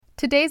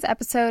Today's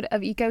episode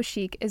of Eco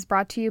Chic is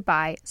brought to you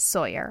by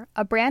Sawyer,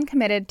 a brand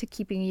committed to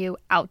keeping you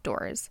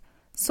outdoors.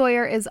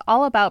 Sawyer is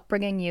all about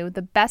bringing you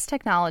the best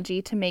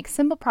technology to make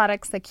simple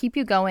products that keep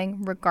you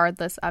going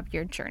regardless of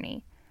your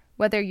journey.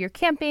 Whether you're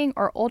camping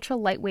or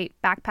ultra-lightweight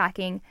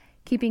backpacking,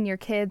 keeping your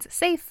kids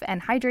safe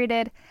and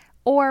hydrated,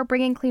 or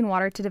bringing clean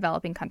water to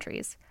developing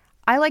countries.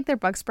 I like their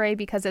bug spray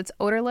because it's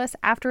odorless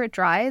after it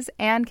dries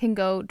and can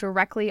go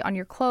directly on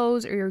your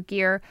clothes or your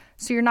gear,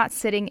 so you're not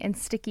sitting in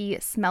sticky,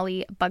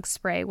 smelly bug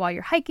spray while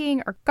you're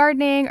hiking or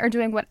gardening or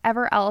doing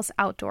whatever else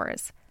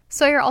outdoors.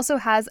 Sawyer also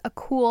has a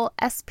cool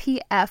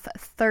SPF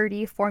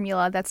 30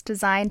 formula that's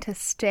designed to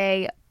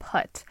stay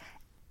put.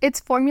 It's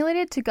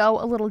formulated to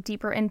go a little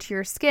deeper into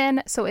your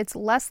skin, so it's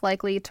less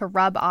likely to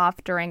rub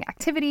off during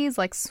activities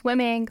like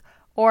swimming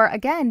or,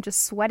 again,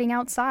 just sweating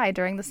outside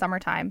during the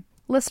summertime.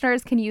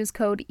 Listeners can use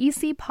code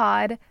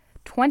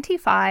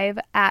ECPOD25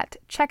 at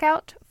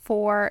checkout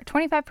for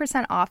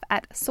 25% off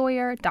at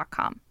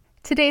Sawyer.com.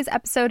 Today's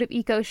episode of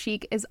Eco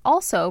Chic is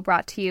also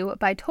brought to you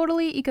by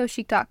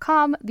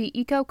TotallyEcoChic.com, the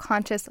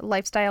eco-conscious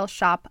lifestyle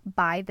shop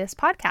by this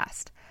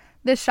podcast.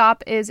 This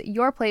shop is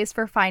your place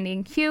for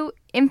finding cute,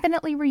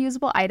 infinitely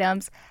reusable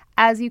items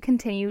as you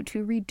continue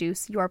to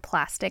reduce your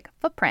plastic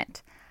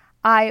footprint.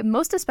 I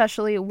most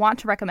especially want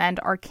to recommend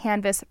our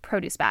Canvas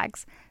produce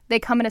bags. They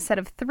come in a set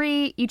of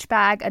 3, each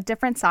bag a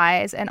different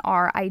size, and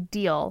are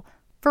ideal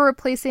for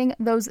replacing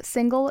those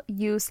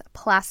single-use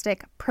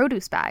plastic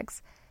produce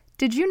bags.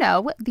 Did you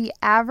know the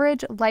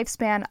average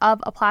lifespan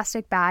of a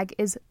plastic bag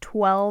is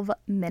 12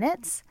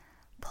 minutes?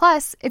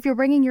 Plus, if you're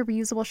bringing your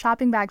reusable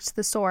shopping bags to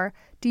the store,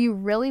 do you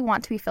really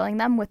want to be filling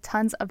them with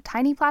tons of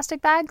tiny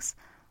plastic bags?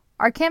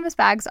 Our Canvas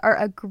bags are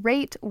a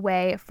great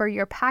way for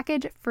your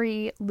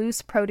package-free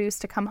loose produce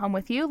to come home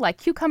with you, like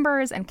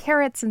cucumbers and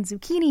carrots and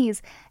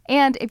zucchinis.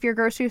 And if your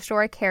grocery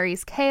store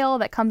carries kale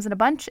that comes in a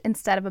bunch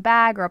instead of a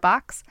bag or a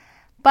box.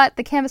 But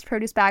the Canvas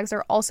produce bags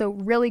are also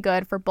really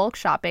good for bulk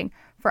shopping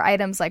for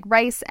items like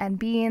rice and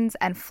beans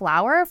and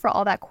flour for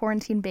all that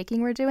quarantine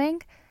baking we're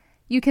doing.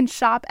 You can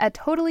shop at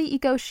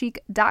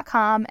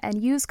TotallyEcoChic.com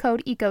and use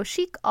code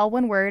EcoChic, all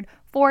one word,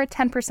 for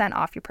 10%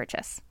 off your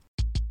purchase.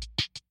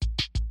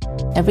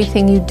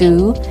 Everything you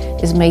do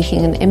is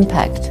making an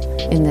impact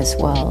in this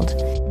world.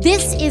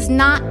 This is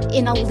not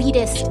an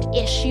elitist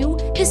issue.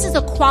 This is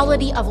a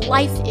quality of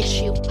life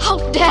issue. How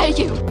dare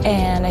you?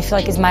 And I feel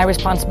like it's my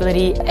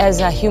responsibility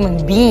as a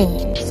human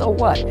being. So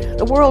what?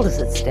 The world is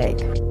at stake.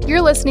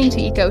 You're listening to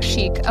Eco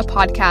Chic, a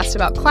podcast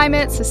about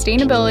climate,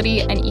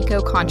 sustainability, and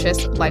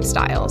eco-conscious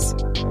lifestyles.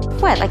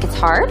 What, like it's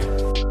hard?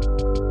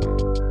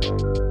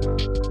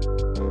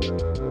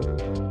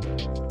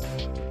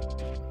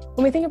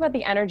 When we think about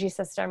the energy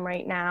system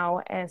right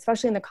now, and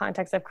especially in the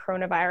context of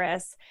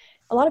coronavirus,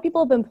 a lot of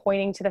people have been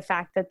pointing to the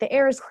fact that the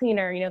air is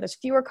cleaner, there's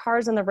fewer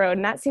cars on the road,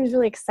 and that seems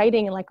really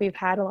exciting and like we've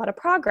had a lot of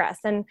progress.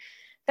 And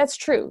that's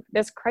true.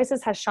 This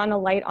crisis has shone a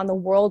light on the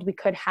world we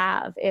could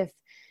have if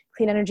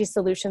clean energy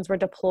solutions were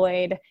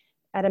deployed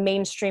at a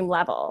mainstream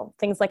level,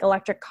 things like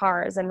electric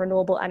cars and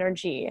renewable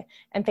energy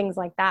and things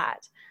like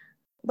that.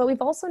 But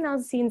we've also now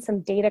seen some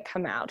data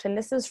come out, and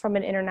this is from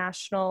the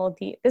International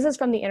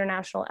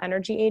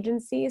Energy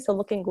Agency, so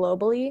looking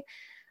globally.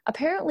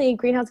 Apparently,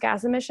 greenhouse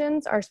gas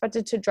emissions are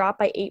expected to drop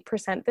by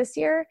 8% this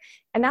year,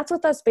 and that's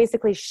with us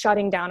basically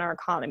shutting down our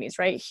economies,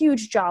 right?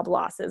 Huge job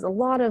losses, a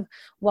lot of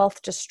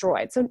wealth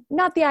destroyed. So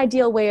not the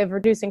ideal way of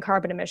reducing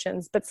carbon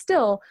emissions, but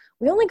still,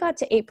 we only got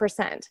to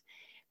 8%.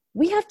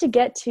 We have to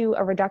get to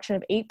a reduction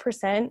of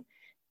 8%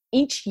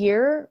 each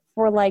year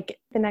for like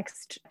the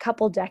next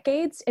couple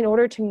decades in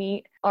order to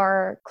meet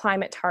our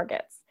climate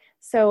targets.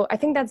 So I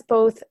think that's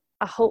both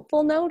a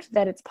hopeful note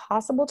that it's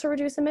possible to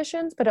reduce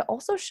emissions, but it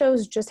also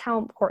shows just how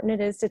important it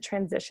is to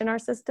transition our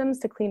systems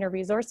to cleaner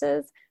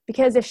resources.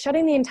 Because if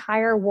shutting the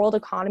entire world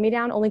economy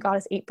down only got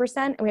us 8%,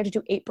 and we have to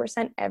do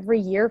 8% every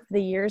year for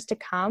the years to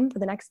come, for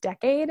the next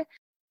decade,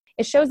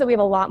 it shows that we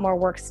have a lot more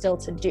work still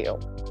to do.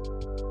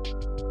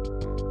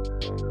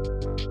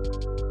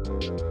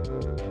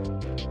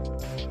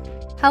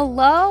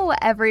 Hello,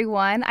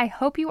 everyone. I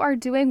hope you are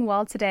doing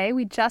well today.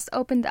 We just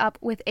opened up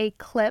with a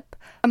clip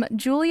from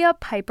Julia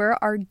Piper,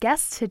 our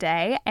guest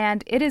today,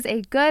 and it is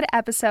a good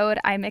episode.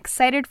 I'm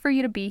excited for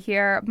you to be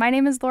here. My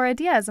name is Laura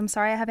Diaz. I'm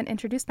sorry I haven't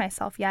introduced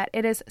myself yet.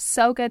 It is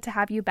so good to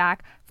have you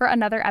back for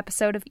another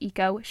episode of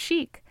Eco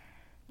Chic.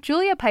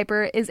 Julia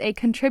Piper is a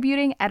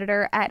contributing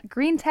editor at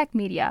Green Tech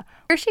Media,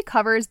 where she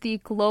covers the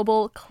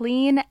global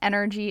clean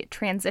energy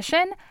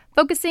transition,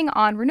 focusing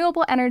on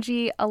renewable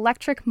energy,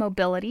 electric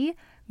mobility,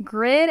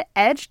 grid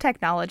edge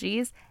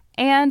technologies,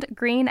 and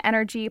green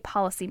energy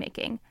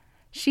policymaking.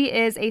 She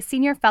is a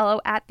senior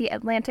fellow at the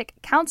Atlantic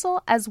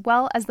Council, as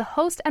well as the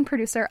host and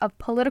producer of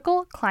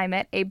Political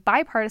Climate, a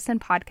bipartisan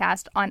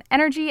podcast on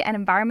energy and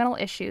environmental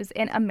issues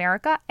in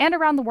America and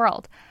around the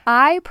world.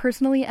 I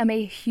personally am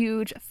a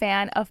huge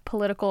fan of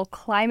Political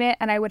Climate,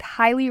 and I would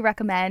highly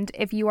recommend,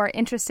 if you are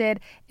interested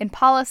in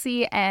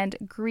policy and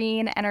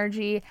green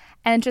energy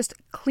and just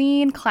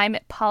clean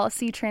climate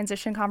policy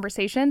transition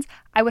conversations,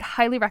 I would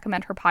highly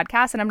recommend her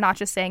podcast. And I'm not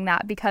just saying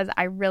that because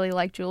I really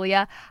like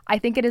Julia. I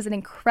think it is an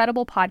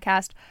incredible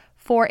podcast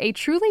for a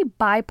truly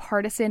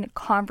bipartisan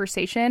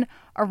conversation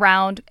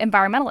around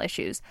environmental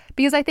issues.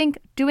 Because I think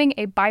doing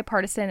a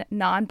bipartisan,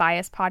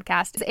 non-biased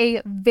podcast is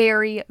a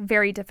very,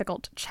 very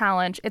difficult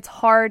challenge. It's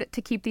hard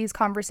to keep these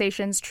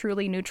conversations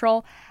truly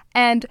neutral.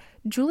 And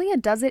Julia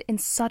does it in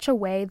such a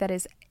way that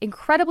is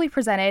incredibly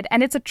presented,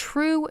 and it's a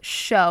true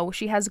show.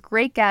 She has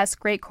great guests,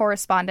 great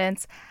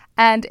correspondents,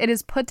 and it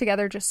is put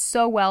together just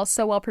so well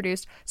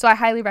produced. So I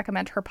highly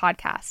recommend her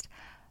podcast.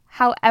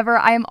 However,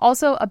 I am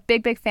also a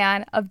big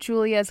fan of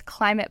Julia's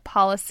climate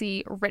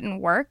policy written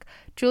work.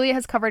 Julia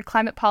has covered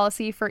climate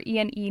policy for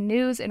E&E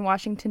News in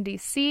Washington,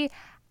 D.C.,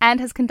 and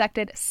has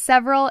conducted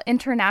several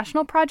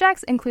international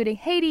projects, including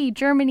Haiti,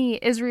 Germany,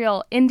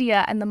 Israel,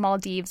 India, and the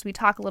Maldives. We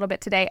talk a little bit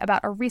today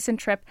about a recent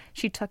trip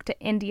she took to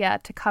India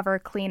to cover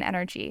clean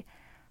energy.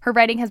 Her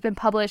writing has been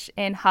published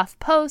in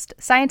HuffPost,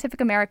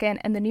 Scientific American,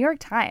 and the New York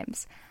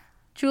Times.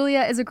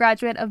 Julia is a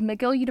graduate of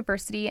McGill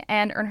University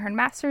and earned her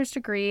master's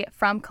degree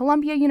from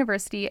Columbia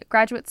University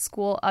Graduate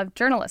School of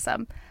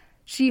Journalism.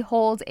 She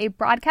holds a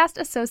broadcast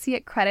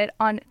associate credit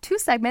on 2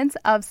 segments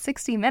of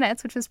 60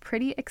 Minutes, which is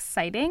pretty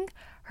exciting.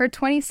 Her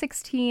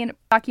 2016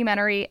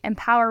 documentary,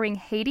 Empowering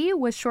Haiti,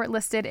 was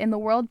shortlisted in the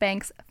World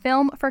Bank's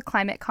Film for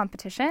Climate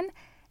competition.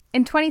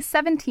 In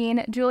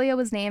 2017, Julia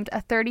was named a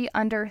 30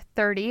 under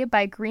 30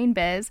 by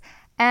GreenBiz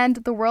and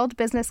the World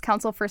Business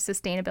Council for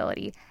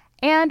Sustainability.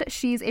 And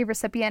she's a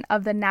recipient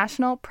of the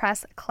National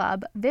Press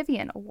Club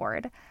Vivian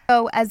Award.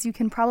 So as you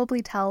can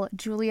probably tell,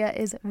 Julia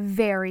is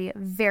very,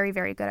 very,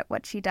 very good at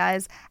what she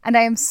does. And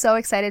I am so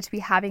excited to be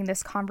having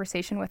this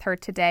conversation with her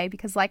today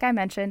because, like I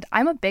mentioned,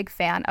 I'm a big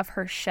fan of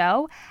her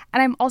show.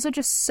 And I'm also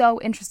just so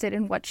interested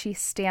in what she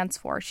stands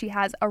for. She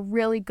has a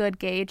really good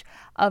gauge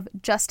of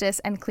justice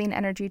and clean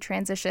energy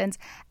transitions.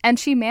 And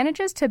she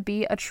manages to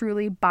be a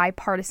truly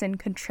bipartisan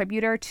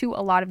contributor to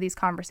a lot of these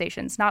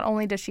conversations. Not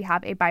only does she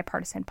have a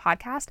bipartisan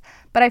podcast,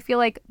 but I feel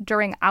like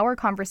during our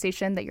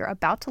conversation that you're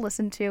about to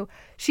listen to,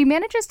 she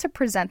manages to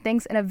present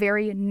things in a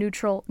very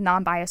neutral,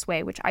 non-biased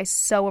way, which I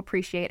so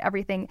appreciate.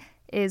 Everything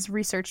is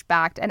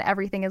research-backed and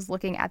everything is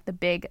looking at the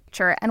big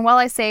picture. And while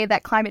I say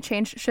that climate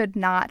change should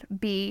not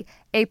be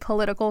a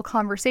political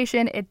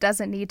conversation, it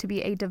doesn't need to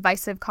be a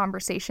divisive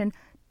conversation,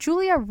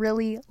 Julia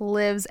really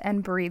lives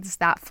and breathes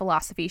that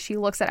philosophy. She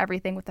looks at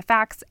everything with the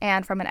facts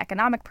and from an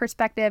economic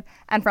perspective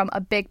and from a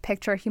big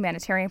picture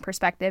humanitarian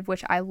perspective,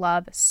 which I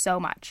love so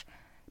much.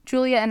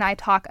 Julia and I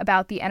talk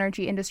about the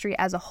energy industry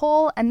as a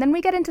whole, and then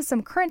we get into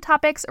some current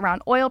topics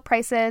around oil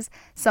prices,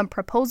 some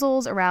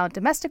proposals around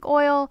domestic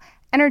oil,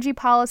 energy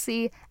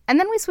policy, and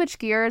then we switch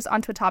gears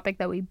onto a topic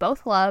that we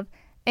both love,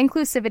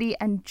 inclusivity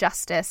and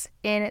justice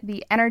in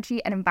the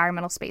energy and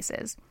environmental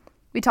spaces.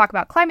 We talk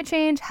about climate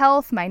change,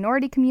 health,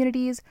 minority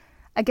communities.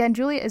 Again,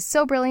 Julia is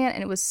so brilliant,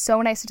 and it was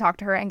so nice to talk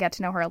to her and get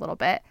to know her a little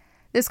bit.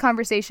 This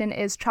conversation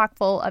is chock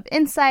full of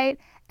insight,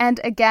 and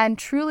again,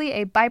 truly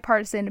a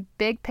bipartisan,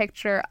 big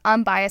picture,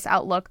 unbiased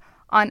outlook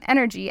on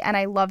energy, and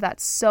I love that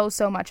so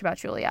much about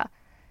Julia.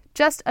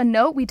 Just a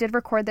note, we did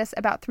record this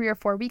about 3 or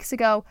 4 weeks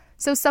ago,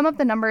 so some of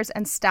the numbers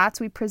and stats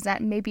we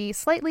present may be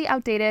slightly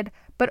outdated,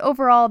 but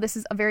overall, this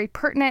is a very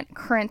pertinent,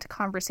 current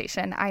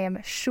conversation. I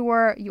am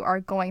sure you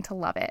are going to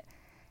love it.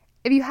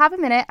 If you have a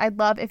minute, I'd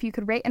love if you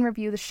could rate and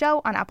review the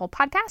show on Apple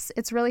Podcasts.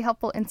 It's really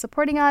helpful in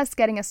supporting us,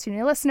 getting us to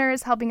new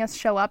listeners, helping us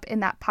show up in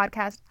that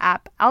podcast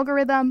app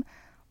algorithm.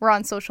 We're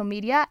on social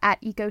media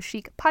at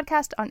EcoChic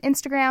Podcast on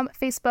Instagram,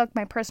 Facebook.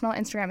 My personal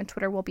Instagram and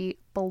Twitter will be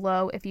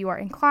below if you are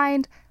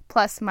inclined,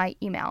 plus my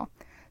email.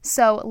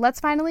 So let's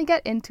finally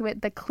get into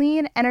it. The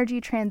clean energy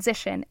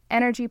transition,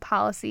 energy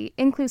policy,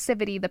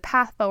 inclusivity, the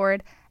path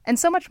forward, and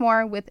so much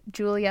more with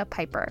Julia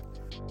Pyper.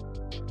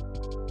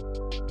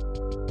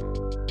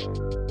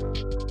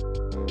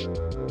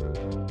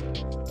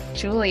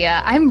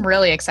 Julia, I'm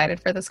really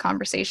excited for this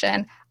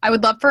conversation. I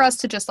would love for us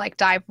to just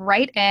dive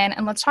right in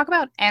and let's talk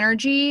about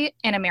energy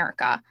in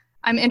America.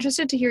 I'm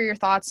interested to hear your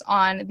thoughts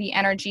on the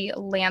energy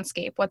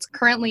landscape, what's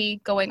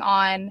currently going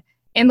on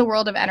in the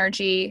world of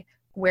energy,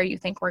 where you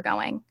think we're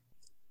going.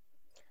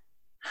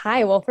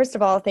 Hi. Well, first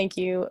of all, thank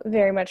you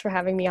very much for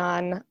having me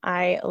on.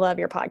 I love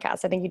your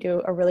podcast. I think you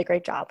do a really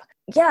great job.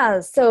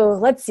 Yeah. So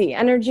let's see.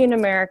 Energy in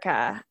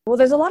America. Well,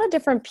 there's a lot of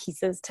different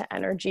pieces to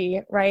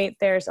energy, right?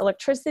 There's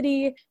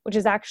electricity, which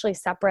is actually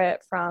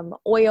separate from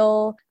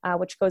oil,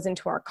 which goes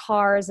into our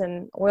cars,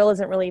 and oil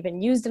isn't really even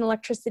used in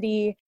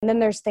electricity. And then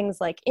there's things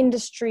like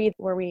industry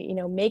where we,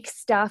 make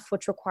stuff,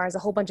 which requires a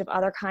whole bunch of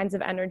other kinds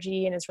of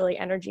energy and is really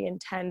energy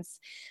intense.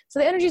 So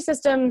the energy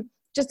system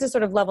just to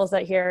sort of level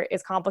set here,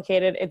 is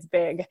complicated, it's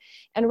big.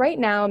 And right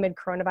now, amid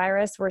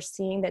coronavirus, we're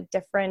seeing that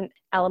different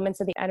elements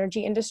of the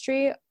energy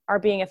industry are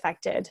being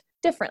affected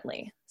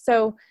differently.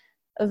 So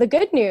the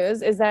good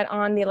news is that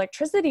on the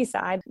electricity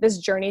side, this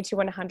journey to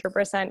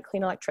 100%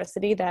 clean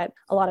electricity that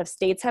a lot of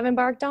states have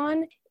embarked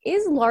on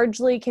is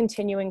largely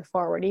continuing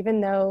forward.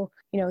 Even though,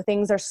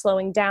 things are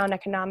slowing down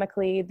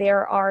economically,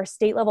 there are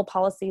state level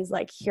policies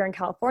like here in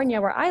California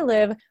where I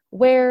live,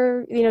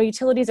 where,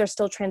 utilities are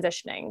still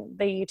transitioning.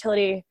 The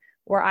utility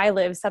where I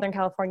live, Southern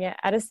California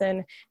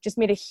Edison, just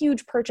made a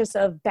huge purchase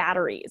of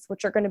batteries,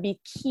 which are going to be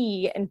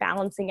key in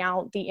balancing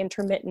out the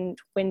intermittent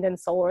wind and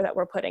solar that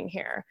we're putting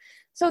here.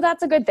 So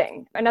that's a good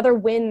thing. Another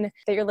win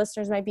that your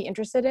listeners might be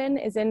interested in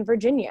is in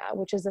Virginia,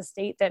 which is a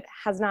state that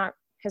has not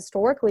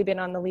historically been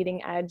on the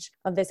leading edge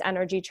of this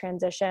energy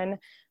transition,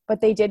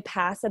 but they did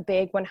pass a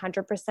big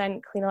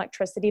 100% clean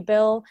electricity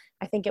bill.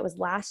 I think it was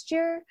last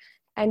year.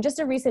 And just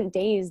in recent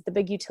days, the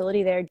big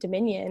utility there,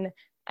 Dominion,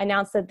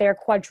 announced that they're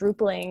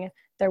quadrupling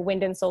their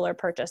wind and solar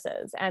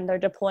purchases, and they're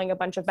deploying a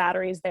bunch of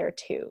batteries there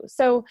too.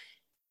 So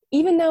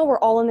even though we're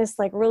all in this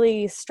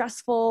really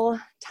stressful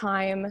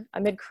time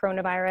amid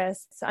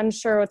coronavirus,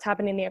 unsure what's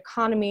happening in the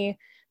economy,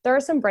 there are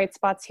some bright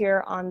spots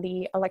here on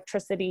the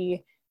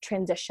electricity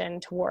transition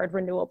toward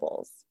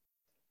renewables.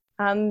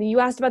 You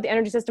asked about the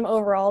energy system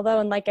overall, though,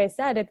 and like I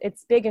said,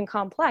 it's big and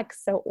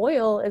complex. So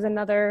oil is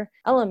another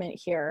element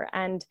here.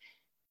 And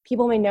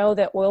people may know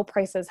that oil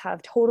prices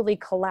have totally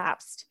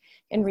collapsed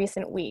in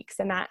recent weeks.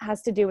 And that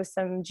has to do with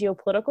some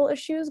geopolitical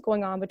issues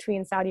going on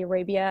between Saudi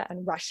Arabia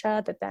and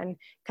Russia that then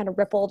kind of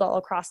rippled all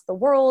across the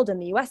world,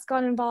 and the US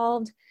got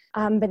involved.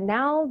 But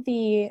now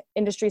the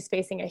industry is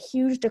facing a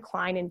huge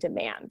decline in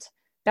demand.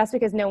 That's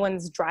because no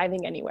one's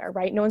driving anywhere,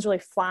 right? No one's really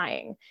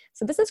flying.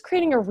 So this is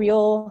creating a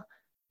real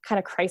kind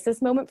of crisis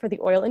moment for the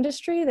oil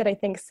industry that I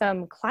think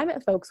some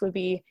climate folks would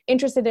be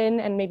interested in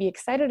and maybe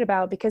excited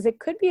about, because it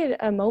could be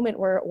a moment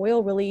where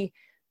oil really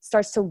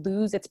starts to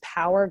lose its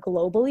power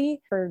globally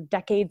for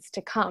decades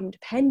to come,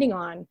 depending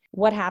on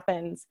what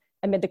happens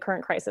amid the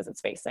current crisis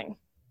it's facing.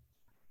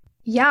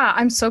 Yeah,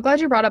 I'm so glad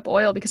you brought up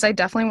oil, because I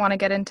definitely want to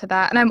get into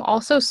that. And I'm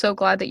also so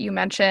glad that you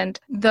mentioned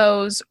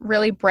those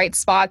really bright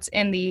spots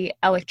in the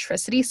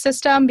electricity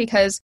system,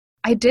 because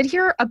I did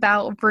hear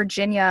about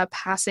Virginia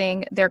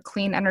passing their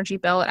clean energy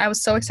bill. And I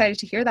was so excited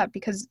to hear that,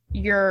 because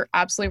you're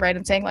absolutely right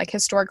in saying,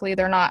 historically,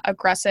 they're not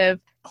aggressive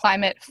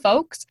climate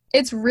folks.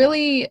 It's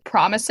really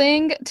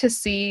promising to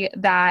see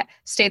that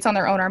states on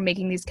their own are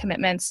making these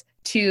commitments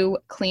to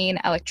clean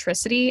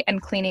electricity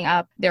and cleaning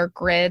up their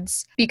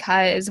grids,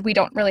 because we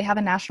don't really have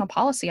a national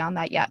policy on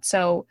that yet.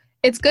 So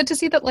it's good to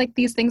see that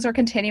these things are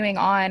continuing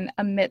on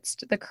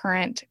amidst the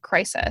current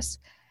crisis.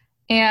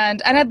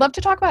 And I'd love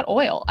to talk about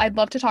oil. I'd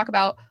love to talk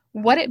about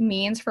what it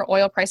means for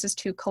oil prices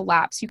to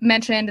collapse. You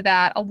mentioned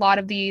that a lot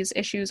of these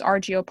issues are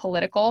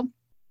geopolitical.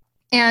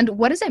 And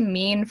what does it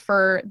mean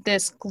for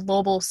this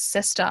global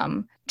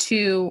system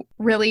to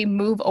really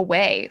move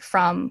away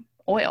from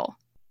oil?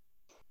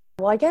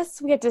 Well, I guess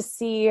we get to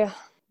see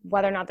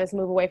whether or not this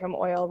move away from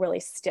oil really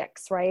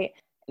sticks, right?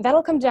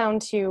 That'll come down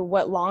to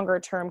what longer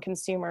term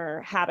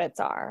consumer habits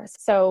are.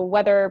 So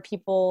whether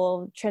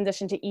people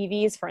transition to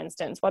EVs, for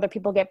instance, whether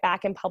people get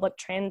back in public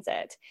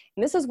transit.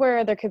 And this is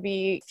where there could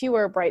be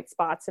fewer bright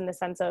spots, in the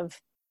sense of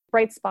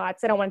bright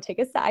spots. I don't want to take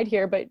a side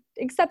here, but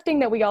accepting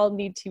that we all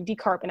need to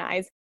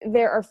decarbonize,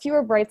 there are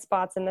fewer bright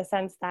spots in the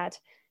sense that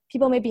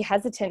people may be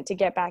hesitant to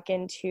get back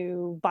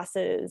into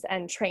buses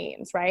and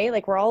trains, right?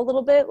 We're all a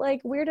little bit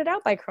weirded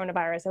out by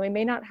coronavirus, and we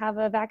may not have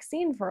a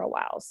vaccine for a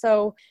while.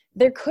 So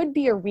there could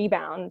be a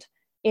rebound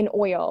in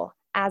oil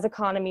as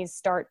economies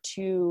start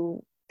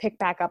to pick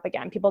back up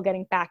again, people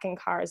getting back in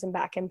cars and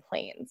back in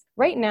planes.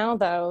 Right now,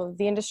 though,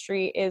 the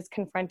industry is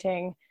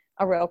confronting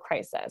a real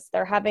crisis.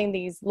 They're having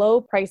these low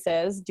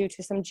prices due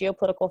to some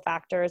geopolitical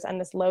factors and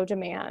this low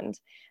demand,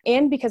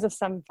 and because of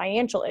some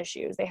financial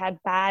issues. They had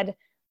bad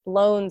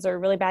loans or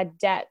really bad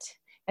debt.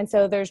 And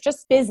so there's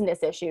just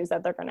business issues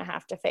that they're going to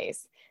have to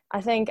face.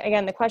 I think,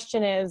 again, the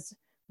question is,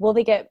 will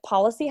they get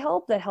policy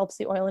help that helps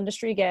the oil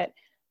industry get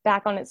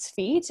back on its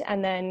feet,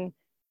 and then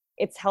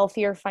it's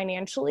healthier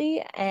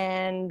financially,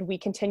 and we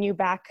continue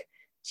back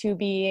to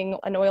being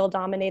an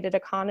oil-dominated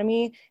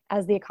economy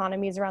as the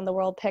economies around the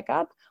world pick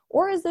up?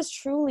 Or is this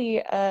truly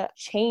a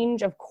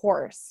change of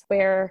course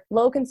where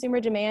low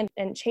consumer demand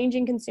and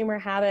changing consumer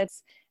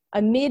habits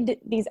amid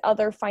these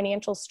other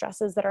financial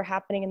stresses that are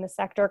happening in the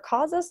sector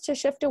cause us to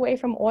shift away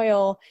from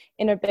oil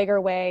in a bigger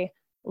way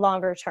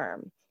longer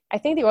term? I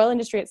think the oil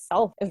industry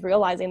itself is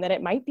realizing that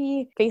it might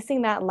be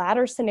facing that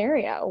latter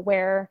scenario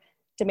where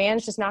demand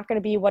is just not going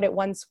to be what it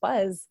once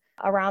was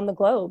around the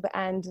globe.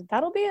 And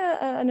that'll be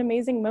an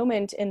amazing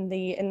moment in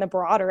the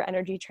broader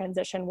energy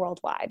transition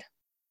worldwide.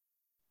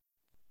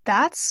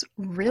 That's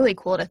really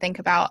cool to think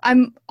about.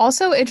 I'm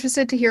also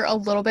interested to hear a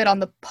little bit on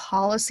the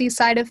policy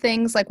side of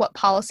things, what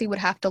policy would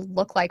have to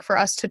look like for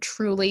us to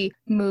truly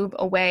move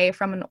away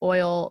from an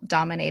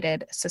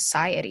oil-dominated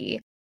society.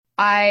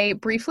 I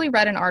briefly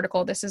read an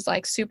article, this is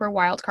super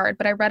wild card,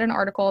 but I read an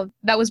article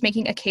that was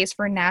making a case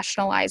for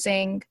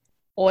nationalizing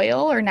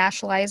oil or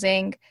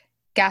nationalizing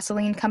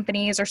gasoline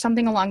companies or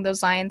something along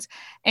those lines.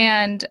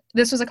 And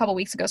this was a couple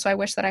weeks ago, so I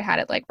wish that I had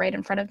it like right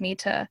in front of me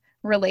to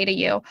relay to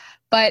you.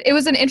 But it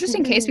was an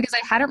interesting case because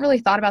I hadn't really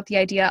thought about the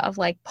idea of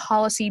like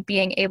policy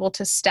being able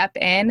to step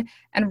in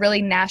and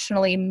really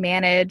nationally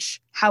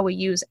manage how we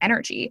use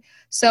energy.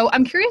 So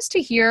I'm curious to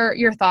hear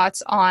your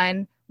thoughts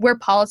on where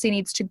policy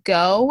needs to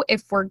go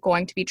if we're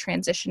going to be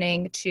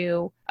transitioning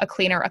to a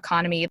cleaner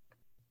economy.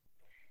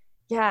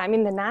 Yeah, I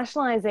mean, the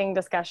nationalizing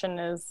discussion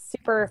is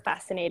super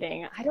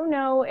fascinating. I don't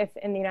know if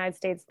in the United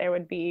States there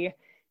would be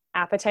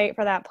appetite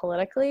for that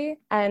politically.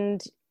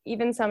 And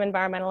even some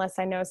environmentalists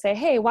I know say,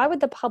 hey, why would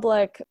the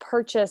public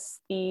purchase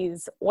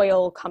these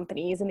oil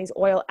companies and these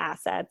oil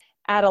assets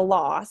at a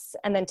loss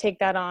and then take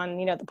that on,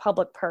 the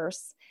public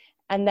purse?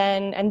 And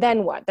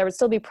then what? There would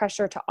still be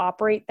pressure to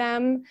operate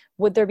them.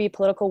 Would there be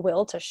political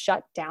will to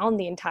shut down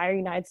the entire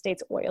United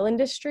States oil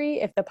industry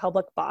if the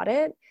public bought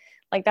it?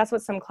 Like, that's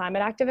what some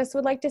climate activists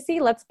would like to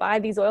see. Let's buy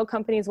these oil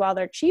companies while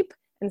they're cheap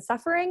and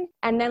suffering,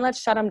 and then let's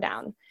shut them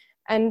down.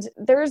 And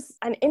there's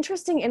an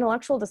interesting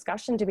intellectual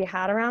discussion to be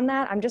had around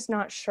that. I'm just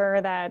not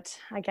sure that,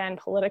 again,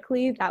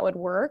 politically that would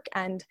work.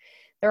 And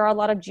there are a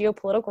lot of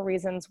geopolitical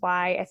reasons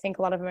why I think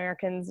a lot of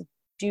Americans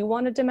do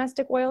want a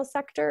domestic oil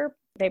sector.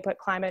 They put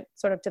climate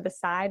sort of to the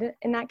side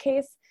in that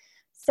case.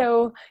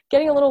 So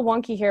getting a little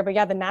wonky here, but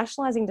yeah, the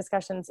nationalizing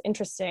discussion is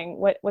interesting.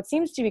 What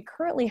seems to be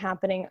currently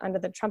happening under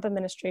the Trump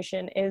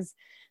administration is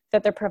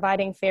that they're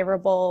providing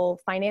favorable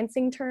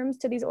financing terms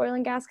to these oil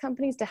and gas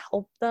companies to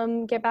help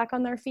them get back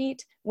on their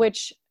feet,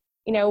 which,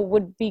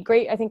 would be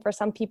great, I think, for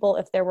some people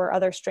if there were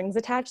other strings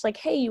attached, like,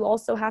 hey, you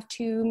also have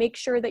to make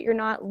sure that you're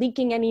not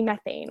leaking any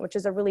methane, which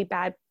is a really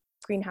bad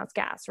greenhouse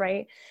gas,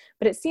 right?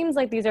 But it seems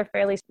like these are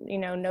fairly,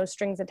 no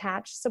strings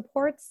attached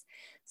supports.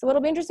 So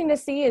what'll be interesting to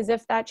see is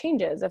if that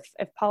changes,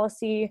 if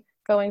policy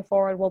going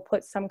forward will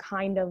put some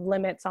kind of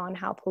limits on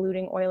how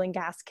polluting oil and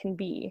gas can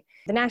be.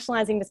 The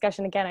nationalizing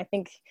discussion, again, I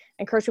think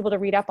I encourage people to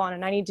read up on,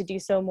 and I need to do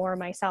so more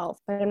myself,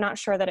 but I'm not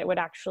sure that it would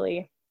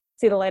actually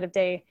see the light of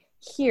day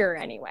here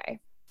anyway.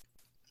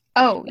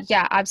 Oh,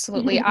 yeah,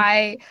 absolutely.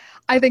 I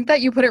think that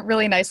you put it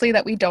really nicely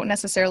that we don't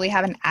necessarily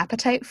have an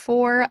appetite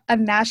for a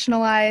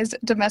nationalized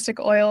domestic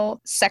oil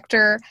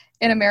sector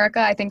in America.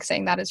 I think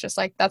saying that is just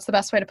like, that's the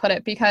best way to put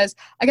it because,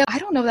 again, I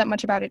don't know that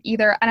much about it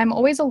either. And I'm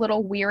always a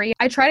little weary.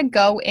 I try to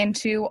go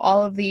into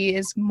all of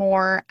these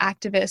more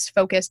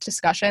activist-focused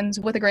discussions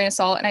with a grain of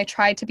salt, and I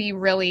try to be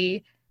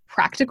really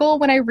practical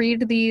when I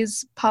read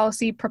these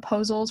policy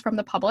proposals from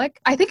the public.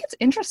 I think it's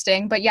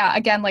interesting, but yeah,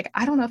 again, like,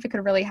 I don't know if it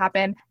could really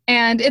happen.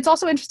 And it's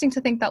also interesting to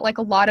think that like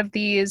a lot of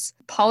these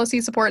policy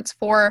supports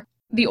for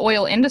the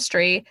oil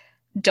industry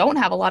don't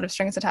have a lot of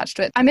strings attached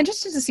to it. I'm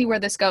interested to see where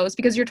this goes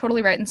because you're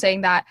totally right in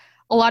saying that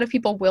a lot of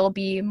people will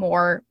be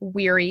more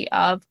weary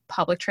of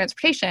public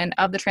transportation,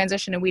 of the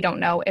transition, and we don't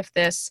know if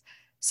this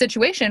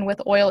situation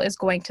with oil is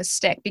going to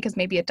stick because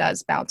maybe it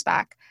does bounce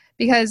back.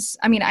 Because,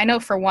 I mean, I know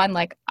for one,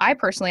 like, I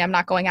personally, I'm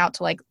not going out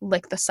to, like,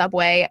 lick the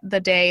subway the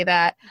day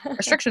that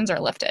restrictions are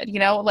lifted,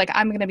 like,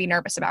 I'm going to be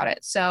nervous about it.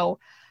 So,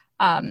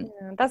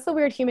 that's the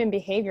weird human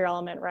behavior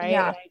element, right?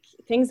 Yeah. Like,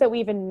 things that we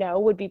even know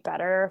would be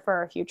better for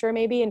our future,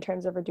 maybe in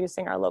terms of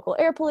reducing our local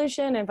air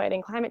pollution and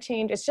fighting climate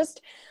change. It's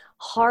just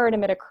hard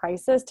amid a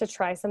crisis to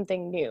try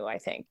something new, I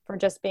think, for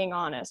just being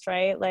honest,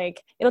 right?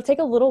 Like, it'll take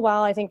a little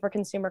while, I think, for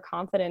consumer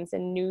confidence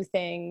in new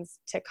things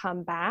to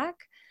come back.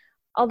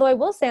 Although I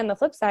will say on the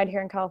flip side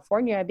here in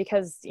California,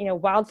 because,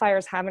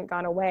 wildfires haven't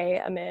gone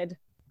away amid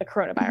the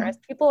coronavirus,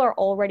 people are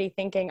already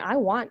thinking, I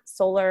want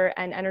solar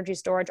and energy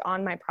storage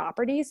on my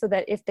property so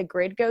that if the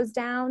grid goes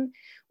down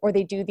or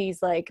they do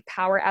these like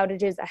power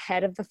outages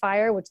ahead of the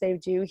fire, which they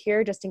do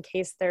here, just in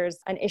case there's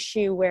an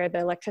issue where the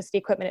electricity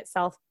equipment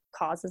itself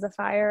causes a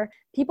fire,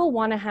 people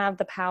want to have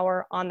the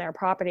power on their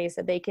property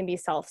so they can be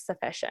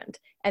self-sufficient.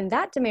 And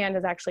that demand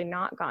has actually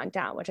not gone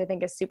down, which I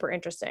think is super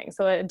interesting.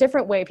 So a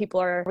different way people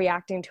are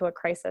reacting to a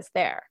crisis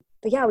there.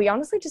 But yeah, we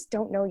honestly just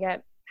don't know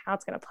yet how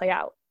it's going to play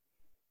out.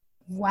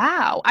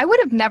 Wow. I would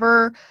have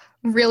never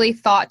really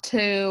thought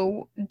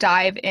to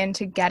dive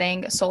into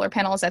getting solar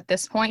panels at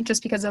this point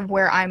just because of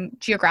where I'm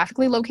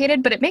geographically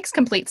located, but it makes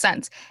complete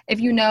sense.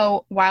 If you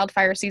know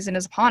wildfire season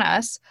is upon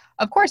us,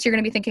 of course you're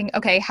going to be thinking,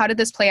 okay, how did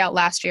this play out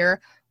last year?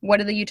 What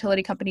did the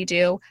utility company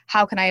do?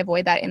 How can I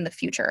avoid that in the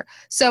future?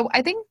 So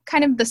I think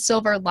kind of the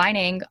silver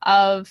lining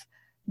of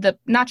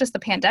not just the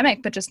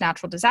pandemic, but just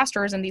natural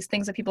disasters and these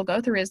things that people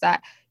go through is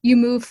that you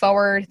move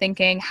forward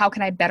thinking, how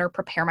can I better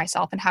prepare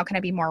myself and how can I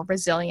be more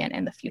resilient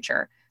in the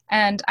future?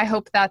 And I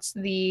hope that's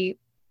the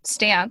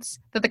stance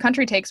that the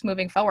country takes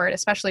moving forward,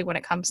 especially when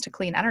it comes to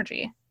clean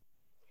energy.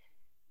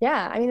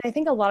 Yeah, I mean, I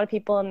think a lot of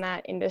people in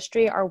that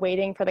industry are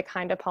waiting for the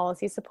kind of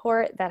policy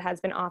support that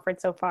has been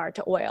offered so far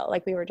to oil,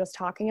 like we were just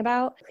talking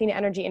about. The clean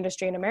energy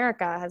industry in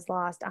America has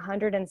lost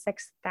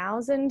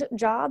 106,000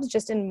 jobs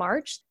just in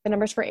March. The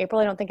numbers for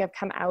April I don't think have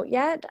come out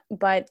yet,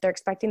 but they're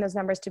expecting those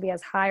numbers to be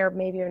as high or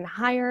maybe even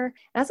higher. And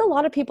that's a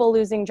lot of people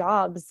losing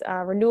jobs.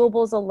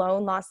 Renewables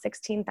alone lost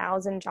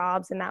 16,000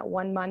 jobs in that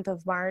 1 month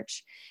of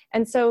March.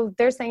 And so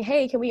they're saying,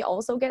 hey, can we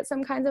also get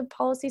some kinds of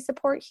policy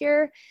support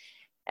here?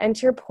 And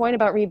to your point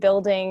about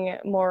rebuilding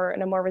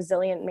in a more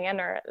resilient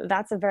manner,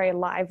 that's a very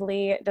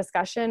lively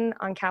discussion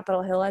on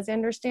Capitol Hill, as I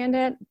understand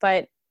it,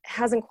 but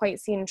hasn't quite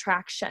seen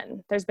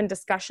traction. There's been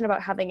discussion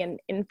about having an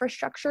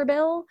infrastructure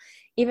bill.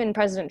 Even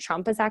President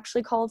Trump has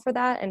actually called for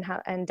that,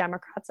 and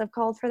Democrats have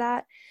called for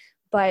that.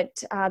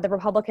 But the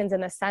Republicans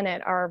in the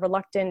Senate are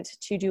reluctant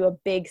to do a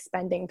big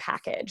spending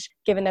package,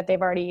 given that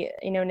they've already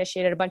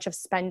initiated a bunch of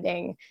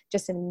spending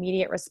just in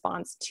immediate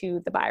response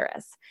to the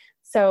virus.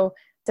 So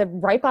it's a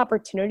ripe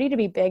opportunity to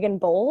be big and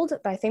bold,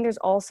 but I think there's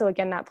also,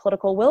 again, that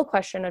political will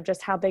question of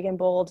just how big and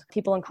bold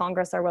people in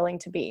Congress are willing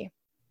to be.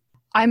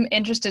 I'm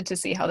interested to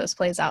see how this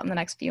plays out in the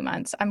next few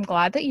months. I'm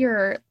glad that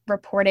you're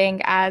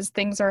reporting as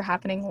things are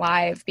happening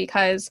live,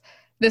 because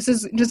this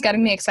is just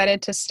getting me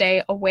excited to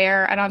stay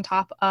aware and on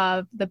top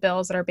of the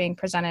bills that are being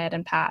presented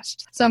and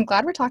passed. So I'm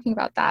glad we're talking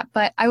about that.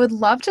 But I would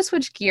love to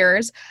switch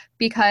gears,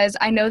 because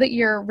I know that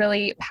you're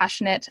really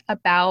passionate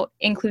about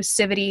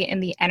inclusivity in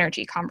the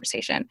energy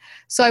conversation.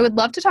 So I would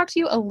love to talk to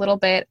you a little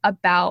bit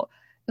about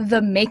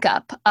the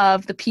makeup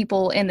of the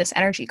people in this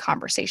energy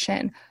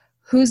conversation.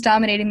 Who's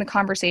dominating the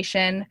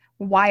conversation?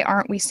 Why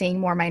aren't we seeing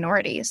more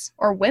minorities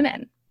or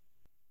women?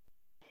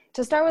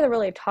 To start with a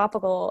really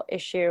topical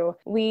issue,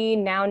 we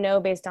now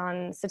know, based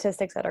on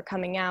statistics that are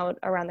coming out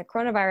around the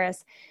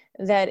coronavirus,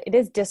 that it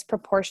is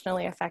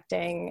disproportionately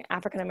affecting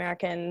African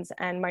Americans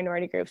and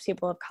minority groups,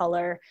 people of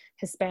color.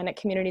 Hispanic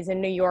communities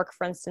in New York,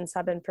 for instance,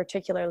 have been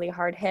particularly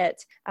hard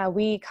hit.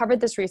 We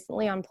covered this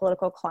recently on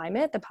Political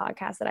Climate, the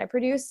podcast that I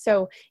produce,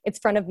 so it's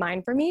front of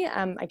mind for me.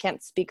 I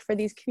can't speak for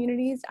these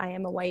communities. I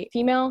am a white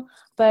female,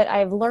 but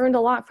I've learned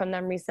a lot from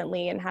them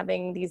recently in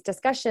having these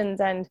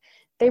discussions, and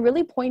they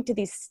really point to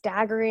these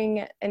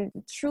staggering and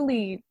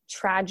truly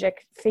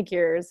tragic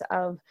figures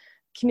of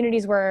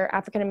communities where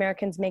African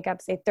Americans make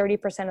up, say,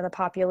 30% of the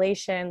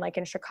population, like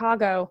in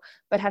Chicago,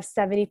 but have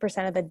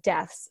 70% of the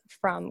deaths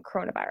from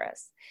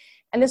coronavirus.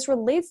 And this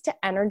relates to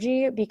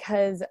energy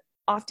because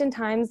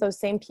oftentimes those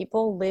same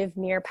people live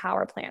near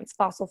power plants,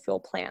 fossil fuel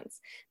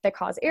plants that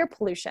cause air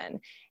pollution.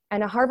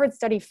 And a Harvard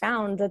study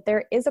found that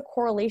there is a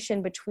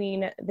correlation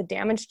between the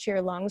damage to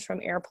your lungs from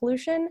air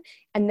pollution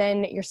and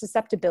then your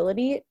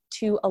susceptibility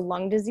to a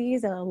lung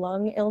disease and a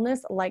lung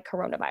illness like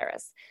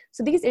coronavirus.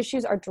 So these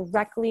issues are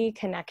directly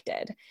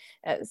connected.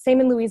 Same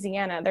in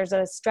Louisiana. There's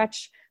a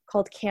stretch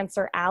called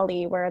Cancer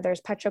Alley where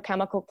there's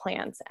petrochemical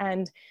plants.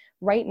 And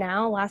right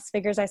now, last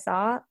figures I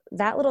saw,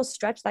 that little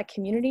stretch, that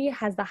community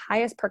has the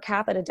highest per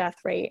capita death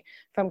rate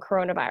from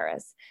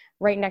coronavirus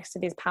right next to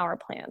these power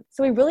plants.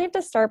 So we really have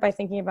to start by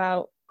thinking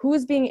about who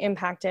is being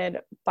impacted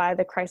by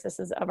the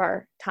crises of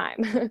our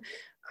time.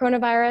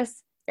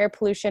 Coronavirus, air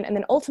pollution, and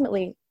then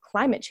ultimately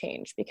climate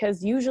change,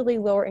 because usually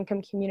lower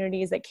income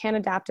communities that can't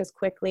adapt as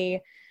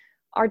quickly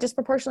are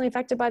disproportionately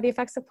affected by the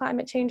effects of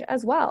climate change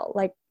as well,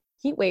 like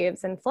heat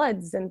waves and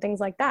floods and things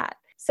like that.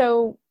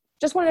 So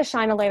just wanted to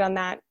shine a light on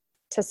that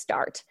to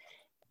start.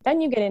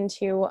 Then you get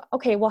into,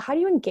 okay, well, how do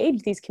you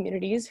engage these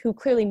communities who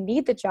clearly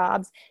need the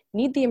jobs,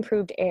 need the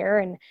improved air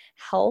and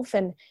health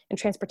and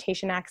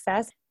transportation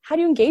access? How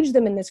do you engage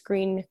them in this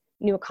green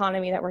new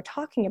economy that we're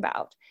talking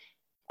about?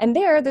 And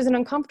there's an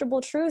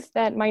uncomfortable truth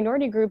that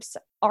minority groups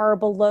are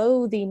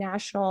below the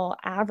national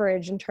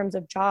average in terms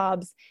of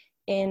jobs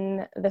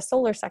in the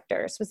solar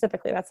sector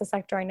specifically. That's the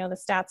sector I know the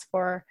stats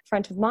for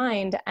front of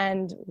mind,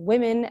 and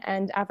women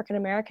and African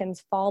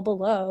Americans fall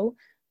below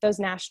those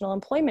national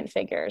employment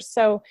figures.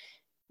 So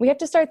we have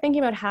to start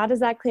thinking about, how does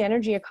that clean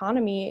energy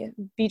economy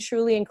be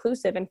truly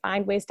inclusive and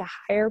find ways to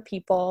hire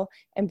people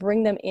and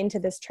bring them into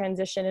this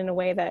transition in a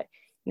way that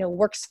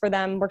works for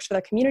them, works for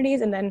their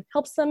communities, and then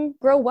helps them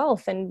grow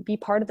wealth and be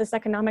part of this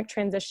economic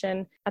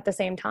transition at the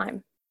same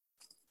time.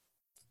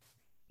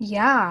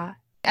 Yeah.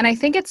 And I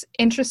think it's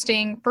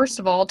interesting, first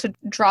of all, to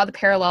draw the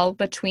parallel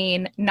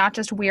between not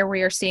just where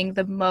we are seeing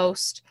the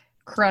most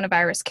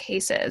coronavirus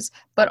cases,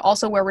 but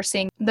also where we're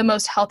seeing the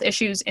most health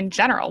issues in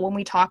general. When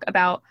we talk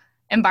about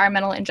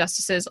environmental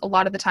injustices, a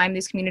lot of the time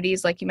these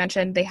communities, like you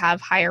mentioned, they have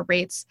higher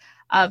rates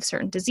of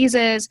certain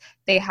diseases.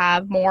 They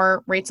have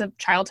more rates of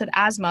childhood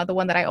asthma. The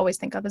one that I always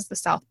think of is the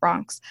South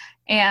Bronx.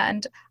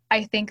 And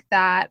I think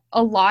that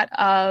a lot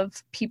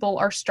of people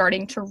are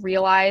starting to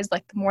realize,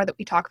 like, the more that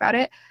we talk about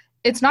it,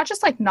 it's not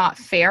just like not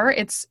fair,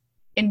 it's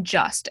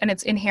unjust, and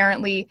it's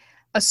inherently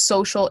a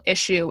social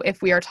issue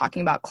if we are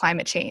talking about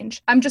climate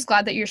change. I'm just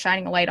glad that you're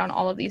shining a light on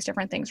all of these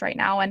different things right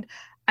now. And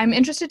I'm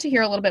interested to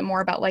hear a little bit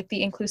more about like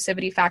the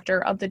inclusivity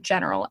factor of the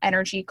general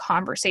energy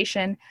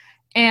conversation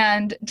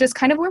and just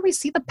kind of where we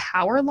see the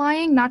power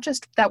lying, not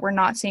just that we're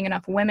not seeing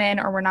enough women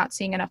or we're not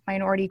seeing enough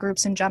minority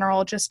groups in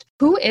general, just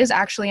who is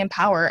actually in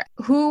power,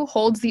 who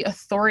holds the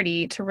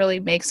authority to really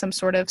make some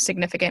sort of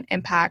significant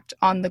impact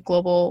on the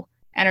global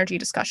energy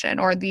discussion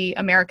or the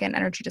American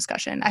energy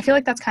discussion. I feel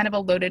like that's kind of a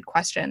loaded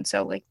question.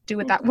 So like do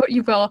with that what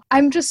you will.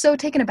 I'm just so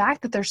taken aback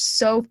that there's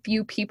so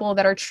few people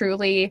that are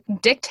truly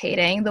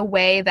dictating the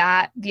way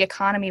that the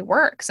economy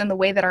works and the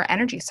way that our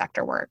energy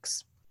sector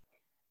works.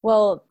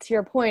 Well, to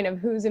your point of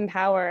who's in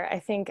power, I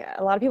think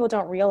a lot of people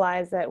don't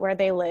realize that where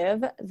they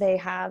live, they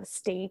have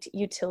state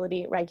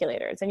utility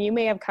regulators. And you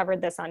may have covered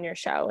this on your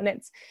show, and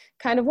it's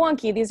kind of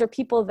wonky. These are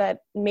people that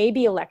may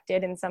be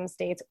elected in some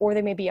states, or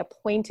they may be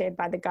appointed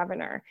by the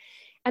governor.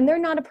 And they're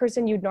not a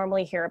person you'd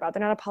normally hear about.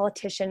 They're not a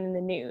politician in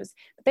the news.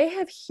 But they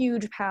have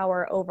huge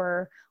power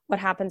over what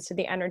happens to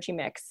the energy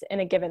mix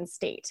in a given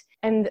state.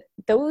 And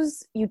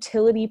those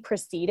utility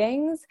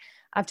proceedings,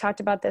 I've talked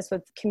about this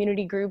with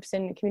community groups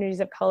and communities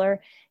of color,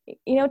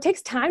 it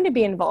takes time to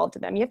be involved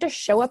in them. You have to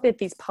show up at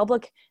these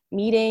public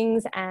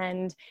meetings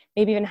and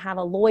maybe even have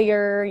a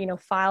lawyer,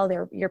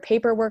 file your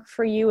paperwork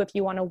for you if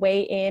you want to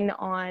weigh in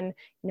on,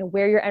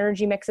 where your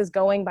energy mix is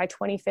going by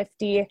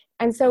 2050.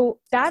 And so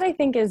that, I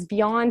think, is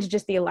beyond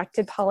just the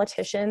elected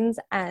politicians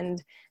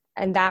and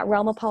that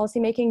realm of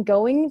policymaking.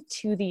 Going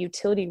to the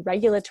utility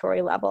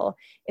regulatory level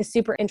is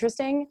super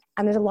interesting.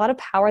 And there's a lot of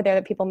power there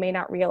that people may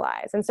not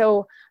realize. And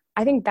so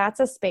I think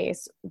that's a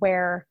space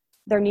where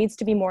there needs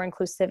to be more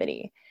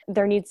inclusivity.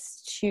 There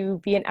needs to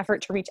be an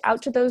effort to reach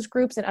out to those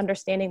groups and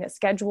understanding that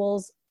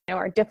schedules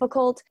are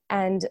difficult.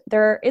 And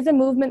there is a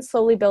movement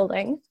slowly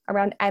building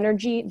around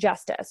energy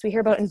justice. We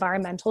hear about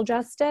environmental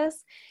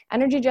justice.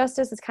 Energy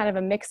justice is kind of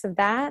a mix of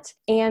that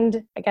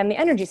and, again, the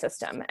energy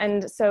system.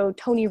 And so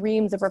Tony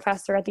Reams, a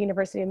professor at the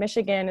University of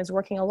Michigan, is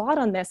working a lot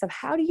on this of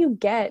how do you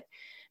get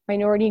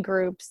minority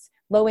groups,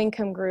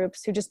 low-income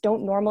groups who just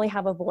don't normally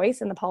have a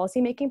voice in the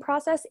policymaking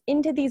process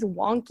into these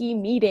wonky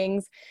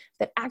meetings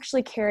that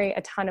actually carry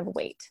a ton of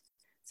weight.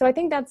 So I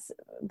think that's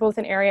both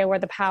an area where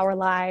the power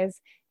lies,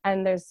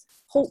 and there's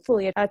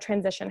hopefully a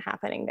transition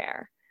happening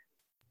there.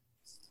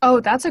 Oh,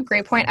 that's a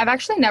great point. I've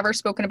actually never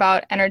spoken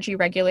about energy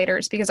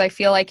regulators because I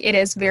feel like it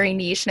is very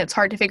niche and it's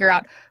hard to figure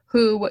out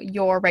who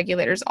your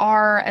regulators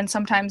are, and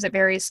sometimes it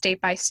varies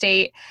state by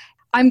state.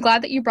 I'm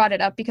glad that you brought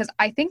it up because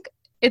I think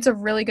it's a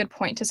really good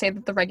point to say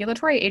that the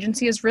regulatory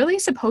agency is really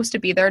supposed to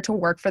be there to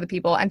work for the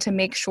people and to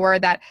make sure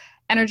that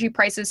energy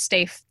prices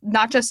stay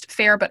not just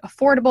fair, but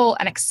affordable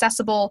and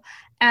accessible.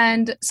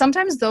 And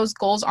sometimes those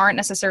goals aren't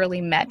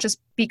necessarily met just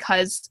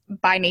because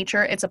by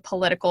nature it's a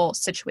political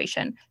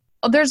situation.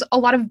 There's a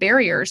lot of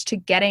barriers to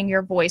getting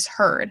your voice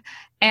heard.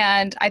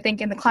 And I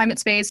think in the climate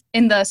space,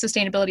 in the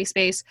sustainability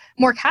space,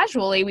 more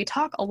casually, we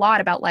talk a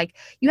lot about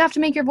you have to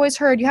make your voice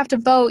heard, you have to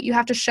vote, you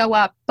have to show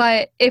up.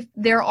 But if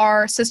there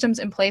are systems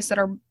in place that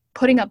are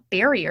putting up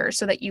barriers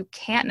so that you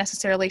can't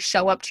necessarily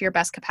show up to your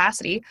best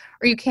capacity,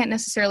 or you can't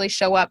necessarily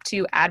show up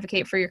to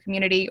advocate for your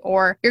community,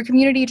 or your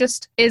community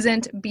just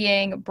isn't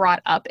being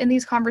brought up in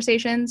these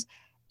conversations,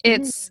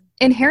 it's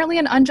inherently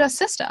an unjust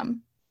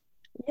system.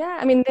 Yeah,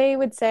 I mean, they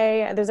would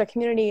say there's a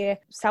community,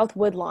 South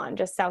Woodlawn,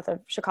 just south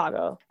of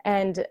Chicago,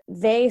 and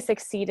they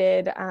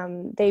succeeded,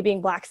 they being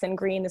Blacks and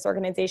Green, this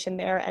organization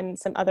there, and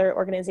some other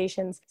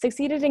organizations,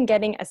 succeeded in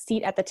getting a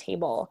seat at the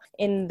table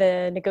in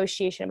the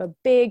negotiation of a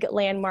big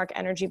landmark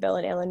energy bill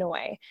in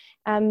Illinois.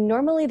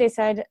 Normally, they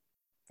said,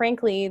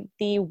 frankly,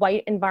 the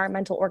white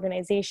environmental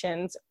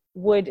organizations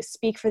would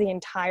speak for the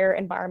entire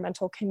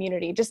environmental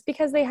community just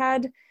because they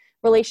had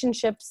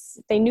relationships,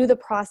 they knew the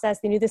process,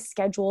 they knew the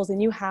schedules, they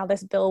knew how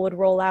this bill would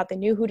roll out, they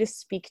knew who to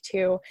speak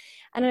to.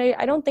 And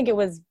I don't think it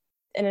was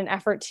in an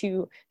effort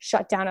to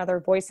shut down other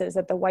voices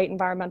that the white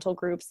environmental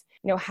groups,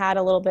 had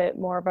a little bit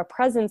more of a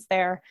presence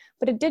there.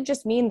 But it did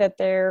just mean that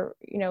there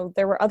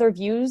were other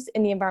views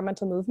in the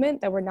environmental movement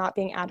that were not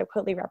being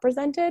adequately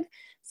represented.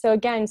 So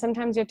again,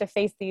 sometimes you have to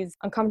face these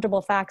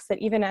uncomfortable facts that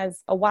even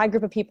as a wide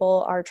group of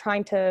people are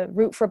trying to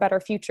root for a better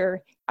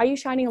future, are you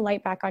shining a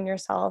light back on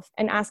yourself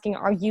and asking,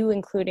 are you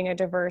including a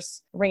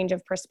diverse range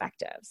of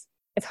perspectives?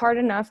 It's hard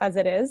enough as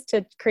it is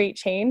to create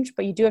change,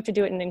 but you do have to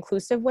do it in an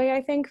inclusive way,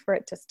 I think, for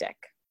it to stick.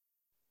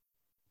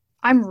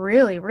 I'm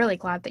really, really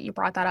glad that you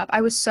brought that up.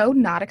 I was so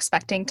not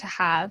expecting to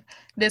have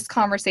this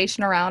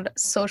conversation around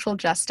social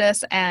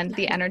justice and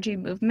the energy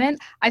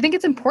movement. I think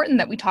it's important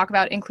that we talk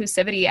about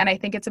inclusivity, and I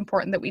think it's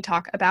important that we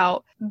talk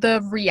about the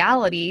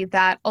reality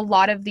that a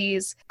lot of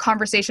these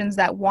conversations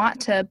that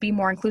want to be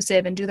more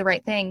inclusive and do the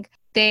right thing,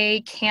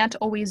 they can't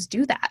always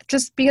do that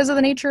just because of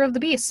the nature of the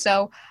beast.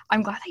 So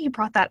I'm glad that you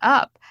brought that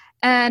up.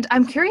 And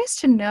I'm curious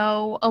to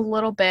know a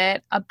little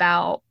bit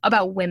about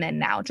women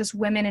now, just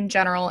women in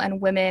general and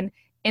women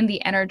in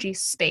the energy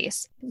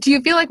space. Do you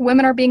feel like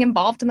women are being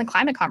involved in the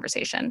climate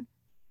conversation?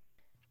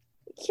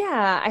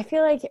 Yeah, I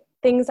feel like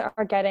things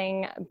are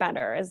getting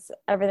better, is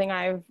everything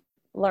I've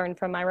learned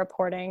from my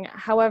reporting.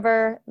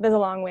 However, there's a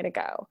long way to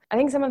go. I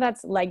think some of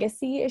that's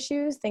legacy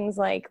issues. Things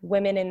like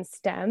women in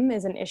STEM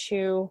is an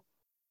issue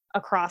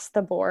across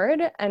the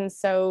board. And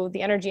so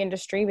the energy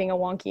industry, being a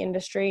wonky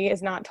industry,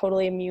 is not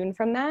totally immune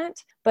from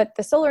that. But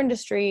the solar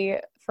industry,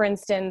 for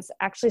instance,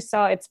 actually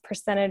saw its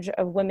percentage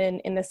of women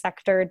in the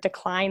sector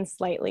decline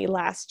slightly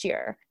last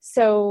year.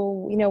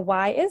 So,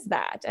 why is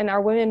that? And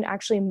are women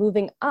actually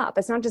moving up?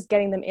 It's not just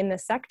getting them in the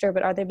sector,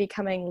 but are they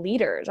becoming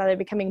leaders? Are they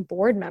becoming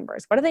board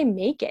members? What are they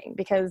making?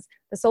 Because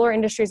the solar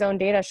industry's own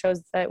data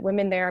shows that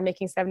women there are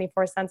making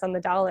 74 cents on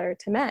the dollar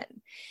to men.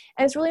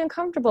 And it's really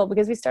uncomfortable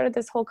because we started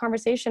this whole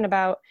conversation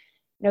about,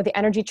 the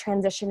energy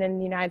transition in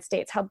the United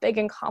States, how big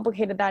and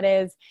complicated that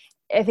is.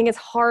 I think it's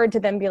hard to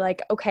then be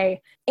like, okay,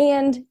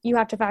 and you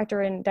have to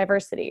factor in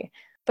diversity.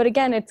 But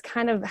again, it's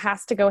kind of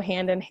has to go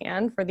hand in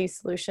hand for these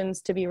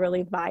solutions to be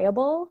really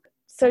viable.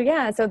 So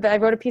I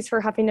wrote a piece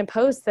for Huffington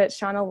Post that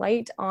shone a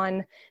light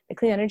on the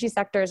clean energy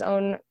sector's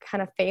own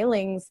kind of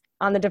failings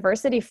on the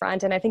diversity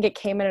front. And I think it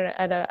came in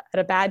at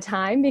a bad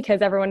time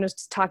because everyone was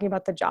just talking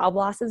about the job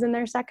losses in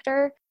their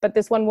sector. But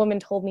this one woman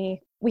told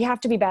me, we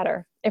have to be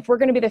better. If we're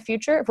going to be the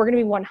future, if we're going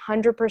to be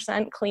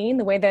 100% clean,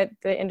 the way that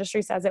the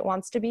industry says it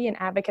wants to be and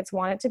advocates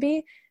want it to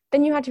be,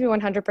 then you have to be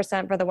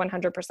 100% for the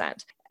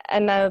 100%.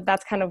 And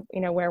that's kind of,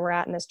 where we're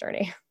at in this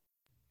journey.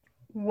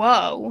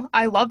 Whoa,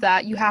 I love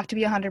that. You have to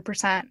be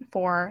 100%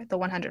 for the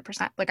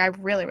 100%. Like, I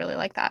really, really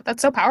like that.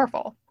 That's so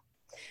powerful.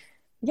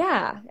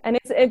 Yeah, and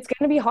it's going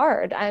to be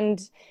hard. And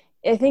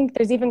I think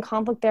there's even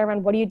conflict there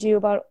around what do you do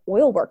about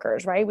oil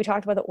workers, right? We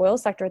talked about the oil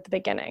sector at the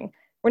beginning.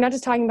 We're not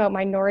just talking about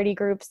minority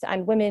groups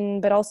and women,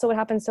 but also what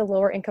happens to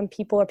lower income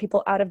people or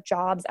people out of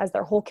jobs as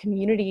their whole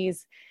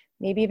communities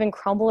maybe even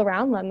crumble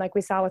around them, like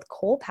we saw with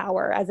coal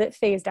power as it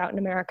phased out in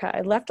America.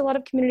 It left a lot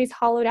of communities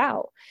hollowed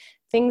out.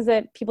 Things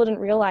that people didn't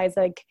realize,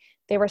 like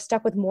they were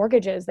stuck with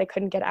mortgages they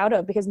couldn't get out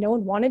of because no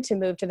one wanted to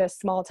move to this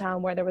small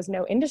town where there was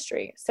no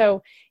industry.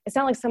 So it's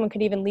not like someone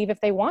could even leave if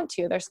they want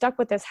to. They're stuck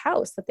with this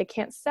house that they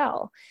can't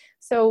sell.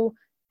 So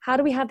how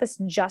do we have this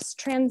just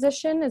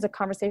transition is a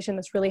conversation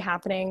that's really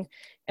happening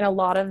in a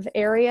lot of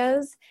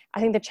areas. I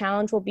think the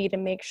challenge will be to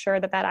make sure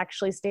that that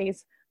actually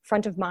stays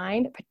front of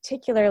mind,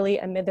 particularly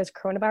amid this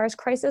coronavirus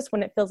crisis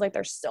when it feels like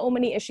there's so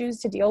many issues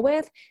to deal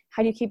with.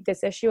 How do you keep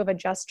this issue of a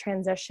just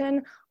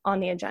transition on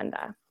the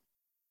agenda?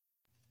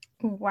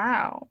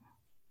 Wow.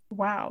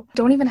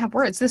 Don't even have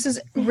words. This is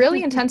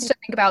really intense to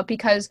think about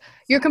because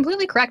you're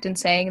completely correct in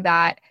saying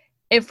that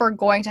if we're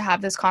going to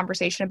have this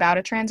conversation about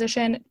a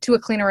transition to a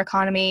cleaner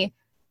economy,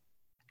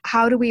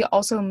 how do we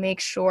also make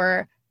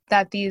sure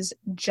that these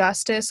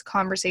justice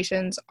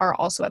conversations are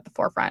also at the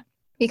forefront?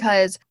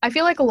 Because I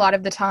feel like a lot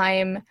of the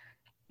time,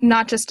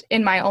 not just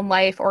in my own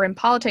life or in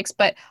politics,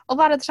 but a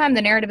lot of the time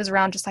the narrative is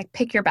around just like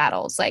pick your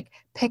battles, like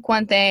pick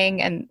one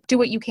thing and do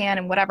what you can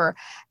and whatever.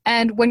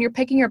 And when you're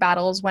picking your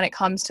battles when it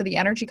comes to the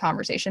energy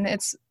conversation,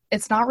 it's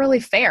not really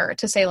fair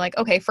to say like,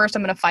 okay, first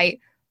I'm going to fight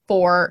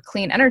for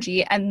clean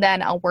energy and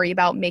then I'll worry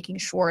about making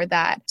sure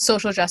that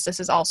social justice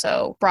is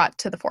also brought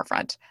to the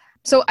forefront.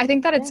 So I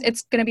think that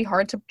it's going to be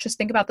hard to just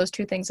think about those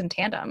two things in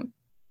tandem.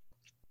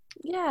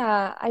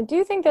 Yeah, I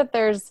do think that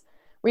there's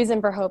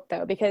reason for hope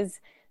though, because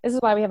this is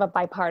why we have a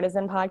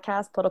bipartisan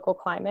podcast, Political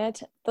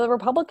Climate. The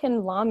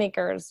Republican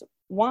lawmakers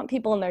want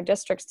people in their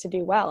districts to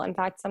do well. In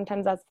fact,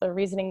 sometimes that's the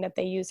reasoning that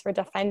they use for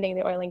defending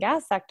the oil and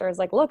gas sector is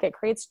like, look, it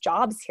creates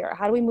jobs here.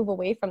 How do we move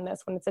away from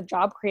this when it's a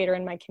job creator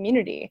in my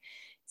community?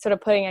 Sort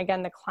of putting,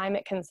 again, the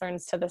climate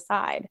concerns to the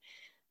side.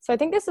 So I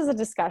think this is a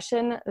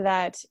discussion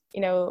that,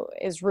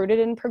 is rooted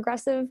in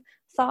progressive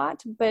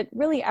thought, but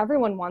really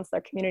everyone wants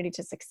their community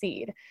to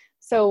succeed.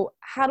 So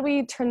how do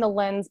we turn the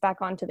lens back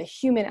onto the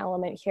human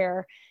element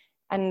here?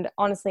 And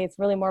honestly, it's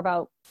really more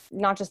about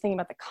not just thinking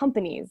about the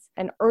companies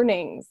and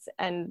earnings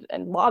and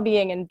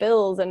lobbying and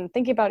bills and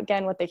thinking about,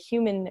 again, what the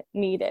human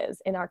need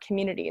is in our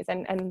communities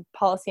and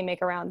policy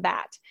make around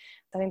that.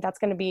 I think that's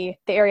going to be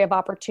the area of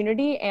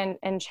opportunity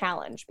and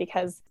challenge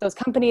because those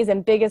companies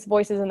and biggest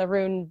voices in the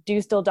room do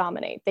still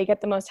dominate. They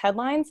get the most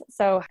headlines.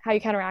 So how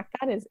you counteract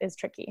that is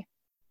tricky.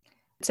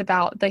 It's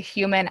about the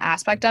human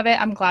aspect of it.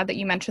 I'm glad that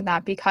you mentioned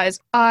that because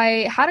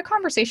I had a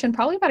conversation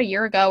probably about a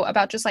year ago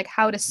about just like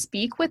how to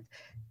speak with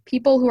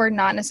people who are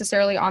not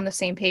necessarily on the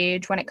same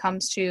page when it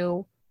comes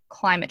to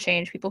climate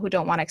change, people who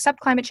don't want to accept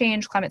climate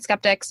change, climate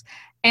skeptics.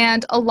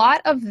 And a lot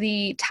of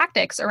the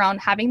tactics around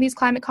having these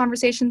climate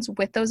conversations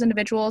with those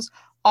individuals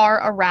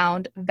are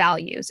around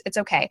values. It's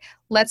okay.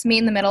 Let's meet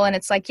in the middle. And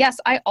it's like, yes,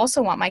 I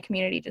also want my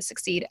community to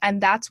succeed. And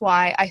that's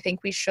why I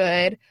think we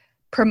should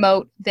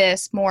promote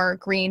this more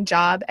green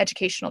job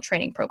educational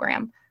training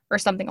program or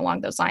something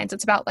along those lines.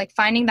 It's about like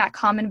finding that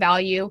common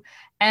value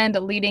and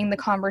leading the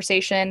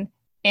conversation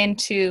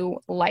into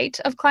light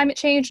of climate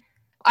change.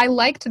 I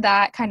liked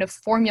that kind of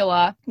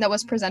formula that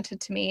was presented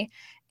to me.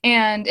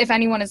 And if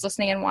anyone is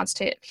listening and wants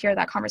to hear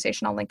that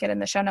conversation, I'll link it in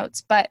the show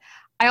notes. But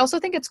I also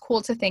think it's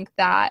cool to think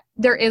that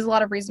there is a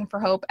lot of reason for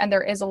hope and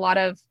there is a lot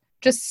of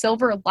just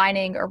silver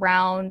lining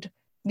around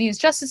these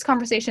justice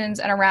conversations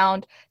and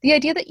around the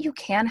idea that you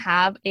can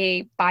have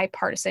a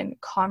bipartisan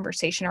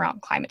conversation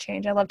around climate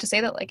change. I love to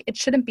say that like it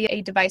shouldn't be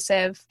a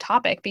divisive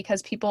topic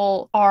because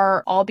people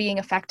are all being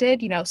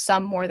affected,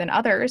 some more than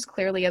others,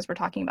 clearly, as we're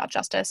talking about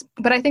justice.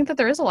 But I think that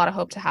there is a lot of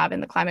hope to have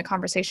in the climate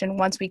conversation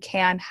once we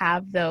can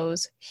have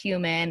those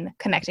human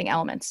connecting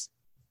elements.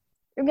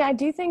 Yeah, I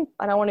do think,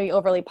 I don't want to be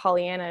overly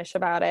Pollyannish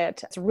about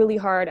it, it's really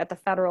hard at the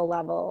federal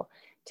level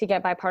to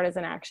get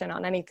bipartisan action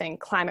on anything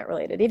climate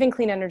related, even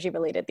clean energy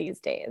related these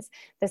days.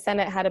 The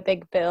Senate had a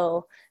big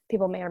bill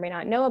people may or may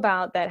not know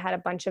about that had a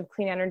bunch of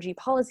clean energy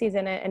policies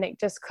in it, and it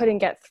just couldn't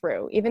get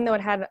through, even though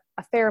it had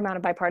a fair amount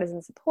of bipartisan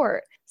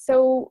support.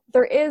 So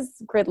there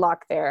is gridlock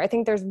there. I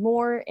think there's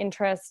more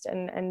interest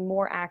and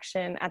more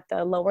action at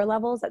the lower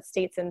levels, at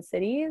states and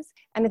cities.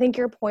 And I think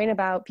your point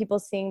about people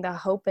seeing the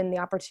hope and the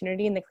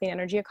opportunity in the clean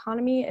energy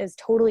economy is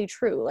totally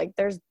true. Like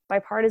there's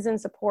bipartisan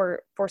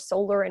support for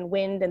solar and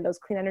wind and those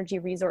clean energy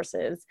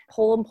resources.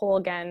 Poll and poll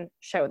again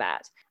show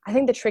that. I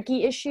think the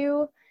tricky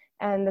issue,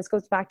 and this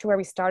goes back to where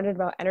we started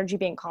about energy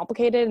being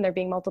complicated and there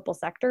being multiple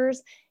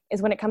sectors,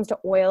 is when it comes to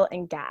oil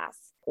and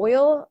gas.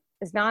 Oil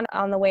is not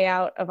on the way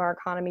out of our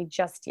economy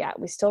just yet.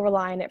 We still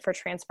rely on it for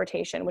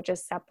transportation, which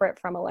is separate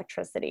from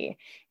electricity.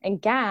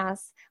 And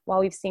gas, while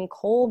we've seen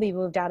coal be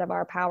moved out of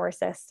our power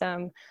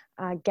system,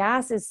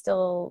 gas is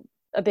still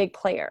a big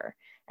player.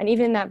 And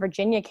even in that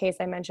Virginia case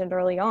I mentioned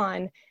early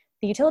on,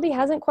 the utility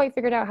hasn't quite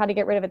figured out how to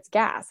get rid of its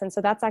gas. And so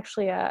that's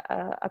actually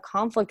a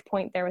conflict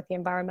point there with the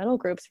environmental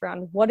groups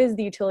around what is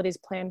the utility's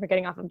plan for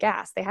getting off of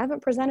gas. They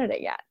haven't presented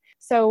it yet.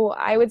 So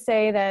I would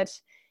say that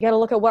you got to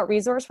look at what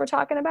resource we're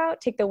talking about,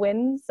 take the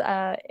wins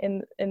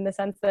in the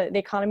sense that the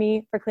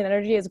economy for clean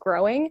energy is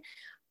growing,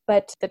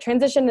 but the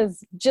transition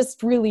is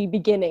just really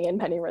beginning in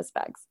many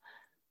respects.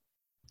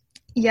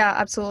 Yeah,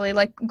 absolutely.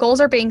 Like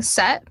goals are being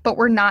set, but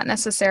we're not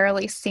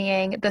necessarily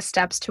seeing the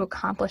steps to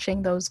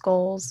accomplishing those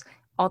goals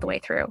all the way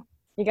through.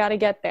 You got to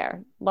get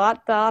there. A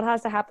lot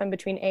has to happen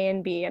between A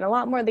and B, and a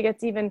lot more that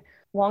gets even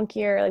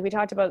wonkier. Like we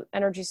talked about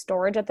energy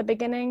storage at the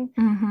beginning,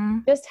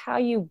 just how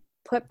you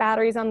put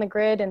batteries on the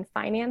grid and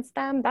finance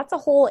them. That's a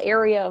whole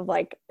area of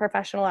like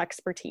professional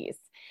expertise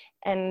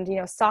and,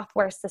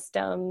 software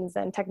systems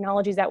and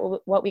technologies that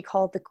what we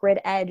call the grid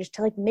edge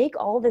to like make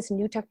all this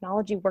new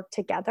technology work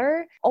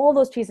together. All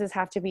those pieces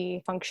have to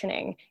be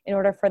functioning in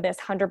order for this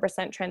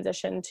 100%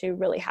 transition to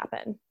really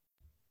happen.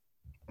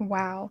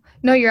 Wow.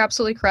 No, you're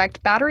absolutely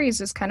correct.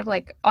 Batteries is kind of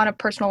like on a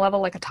personal level,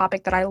 like a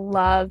topic that I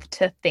love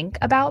to think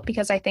about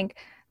because I think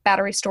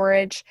battery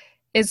storage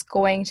is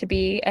going to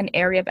be an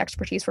area of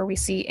expertise where we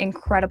see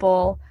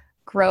incredible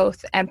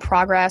growth and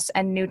progress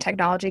and new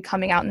technology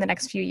coming out in the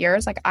next few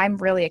years. Like I'm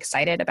really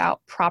excited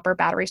about proper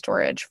battery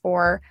storage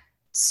for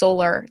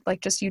solar,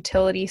 like just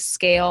utility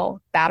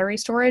scale battery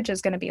storage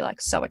is going to be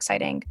like so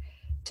exciting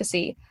to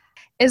see.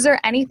 Is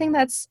there anything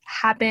that's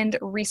happened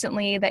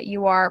recently that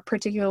you are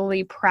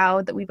particularly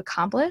proud that we've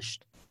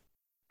accomplished?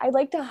 I'd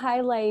like to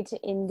highlight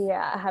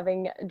India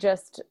having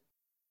just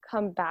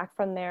come back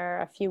from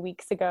there a few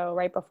weeks ago,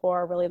 right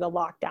before really the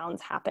lockdowns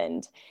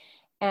happened.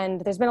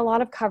 And there's been a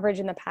lot of coverage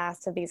in the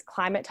past of these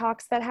climate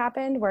talks that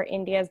happened where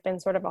India has been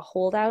sort of a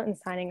holdout in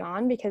signing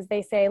on because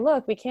they say,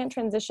 look, we can't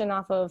transition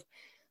off of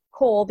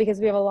coal because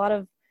we have a lot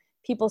of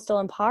people still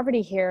in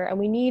poverty here and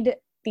we need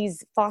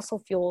these fossil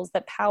fuels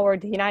that powered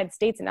the United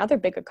States and other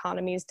big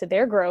economies to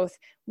their growth.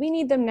 We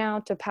need them now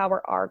to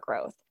power our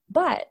growth.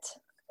 But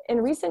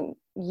in recent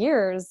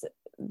years,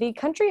 the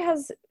country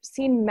has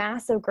seen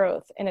massive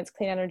growth in its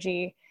clean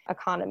energy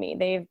economy.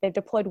 They've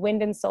deployed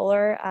wind and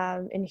solar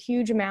in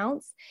huge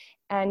amounts.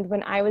 And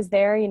when I was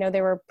there,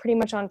 they were pretty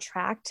much on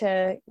track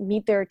to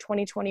meet their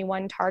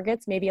 2021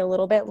 targets, maybe a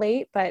little bit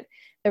late, but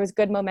there was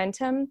good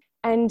momentum.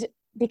 And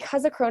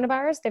because of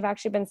coronavirus, they've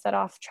actually been set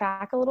off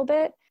track a little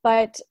bit,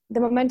 but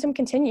the momentum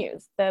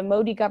continues. The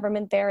Modi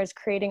government there is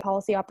creating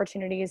policy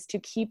opportunities to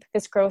keep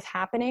this growth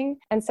happening.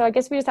 And so I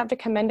guess we just have to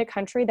commend a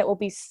country that will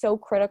be so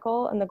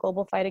critical in the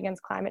global fight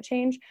against climate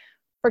change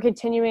for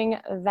continuing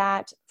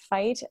that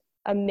fight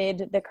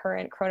amid the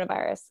current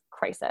coronavirus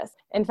crisis.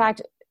 In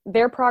fact,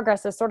 their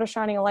progress is sort of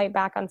shining a light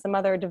back on some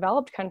other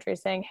developed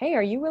countries saying, hey,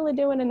 are you really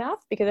doing enough?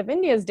 Because if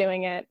India's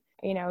doing it,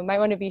 you might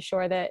want to be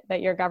sure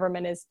that your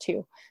government is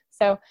too.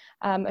 So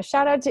a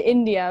shout out to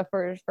India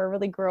for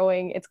really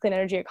growing its clean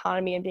energy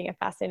economy and being a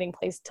fascinating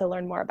place to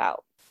learn more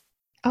about.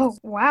 Oh,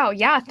 wow.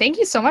 Yeah. Thank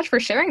you so much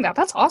for sharing that.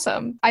 That's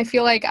awesome. I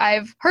feel like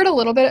I've heard a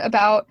little bit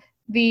about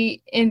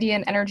the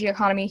Indian energy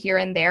economy here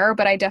and there,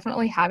 but I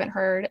definitely haven't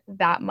heard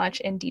that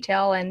much in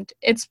detail, and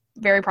it's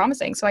very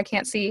promising. So I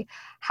can't see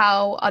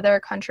how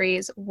other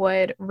countries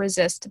would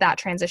resist that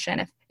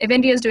transition. If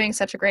India is doing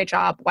such a great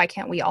job, why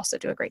can't we also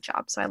do a great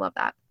job? So I love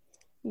that.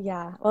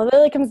 Yeah, well, it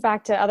really comes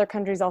back to other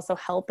countries also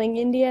helping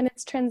India in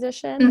its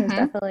transition. There's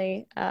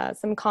definitely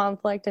some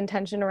conflict and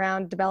tension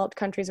around developed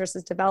countries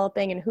versus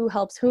developing and who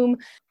helps whom.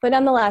 But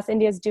nonetheless,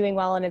 India is doing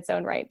well in its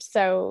own right.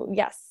 So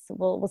yes,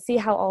 we'll see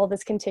how all of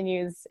this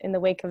continues in the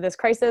wake of this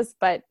crisis.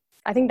 But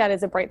I think that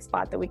is a bright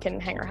spot that we can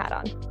hang our hat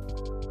on.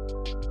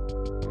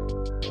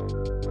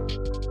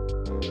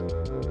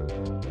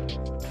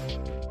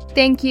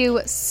 Thank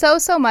you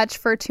so much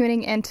for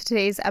tuning in to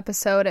today's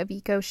episode of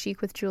Eco Chic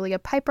with Julia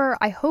Piper.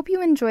 I hope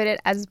you enjoyed it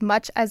as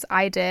much as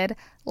I did.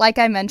 Like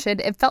I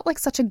mentioned, it felt like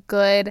such a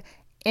good,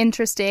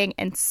 interesting,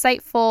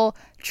 insightful,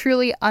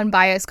 truly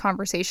unbiased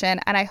conversation,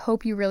 and I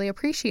hope you really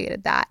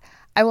appreciated that.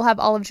 I will have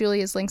all of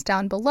Julia's links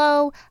down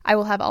below. I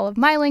will have all of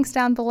my links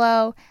down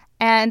below.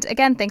 And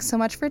again, thanks so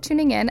much for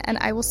tuning in, and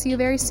I will see you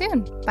very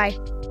soon. Bye.